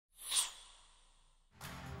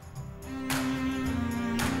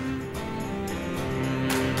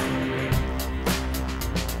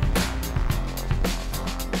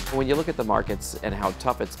when you look at the markets and how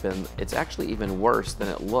tough it's been, it's actually even worse than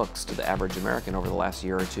it looks to the average American over the last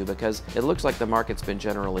year or two, because it looks like the market's been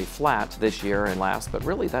generally flat this year and last, but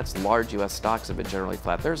really that's large U.S. stocks have been generally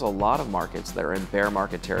flat. There's a lot of markets that are in bear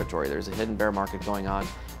market territory. There's a hidden bear market going on.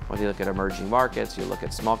 Whether you look at emerging markets, you look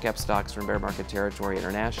at small cap stocks from bear market territory,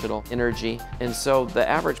 international, energy. And so the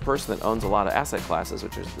average person that owns a lot of asset classes,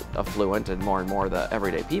 which is affluent and more the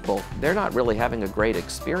everyday people, they're not really having a great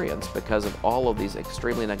experience because of all of these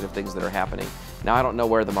extremely negative things that are happening. Now, I don't know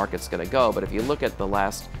where the market's going to go, but if you look at the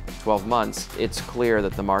last 12 months, it's clear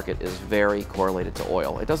that the market is very correlated to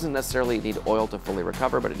oil. It doesn't necessarily need oil to fully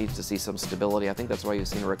recover, but it needs to see some stability. I think that's why you've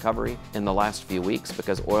seen a recovery in the last few weeks,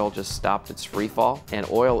 because oil just stopped its free fall, and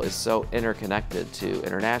oil is so interconnected to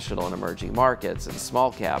international and emerging markets and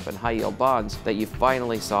small cap and high yield bonds that you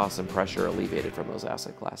finally saw some pressure alleviated from those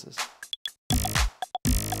asset classes.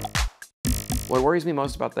 What worries me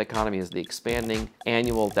most about the economy is the expanding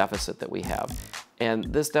annual deficit that we have. And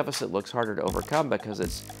this deficit looks harder to overcome because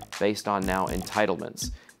it's based on now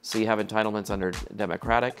entitlements. So you have entitlements under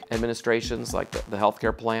Democratic administrations like the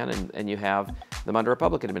healthcare plan, and you have them under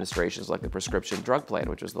Republican administrations like the prescription drug plan,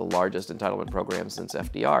 which was the largest entitlement program since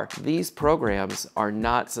FDR. These programs are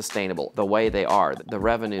not sustainable the way they are. The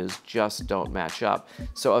revenues just don't match up.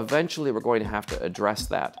 So eventually we're going to have to address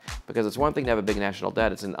that, because it's one thing to have a big national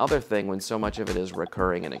debt, it's another thing when so much of it is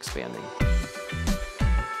recurring and expanding.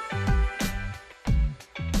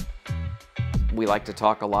 We like to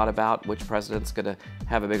talk a lot about which president's going to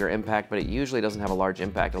have a bigger impact, but it usually doesn't have a large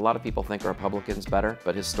impact. A lot of people think Republicans better,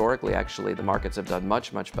 but historically, actually, the markets have done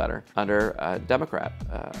much better under a Democrat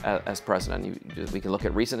as president. We can look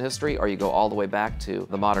at recent history, or you go all the way back to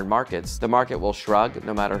the modern markets. The market will shrug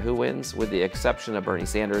no matter who wins, with the exception of Bernie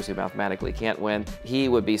Sanders, who mathematically can't win. He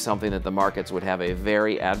would be something that the markets would have a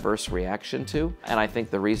very adverse reaction to, and I think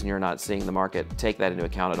the reason you're not seeing the market take that into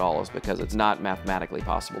account at all is because it's not mathematically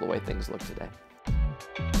possible the way things look today.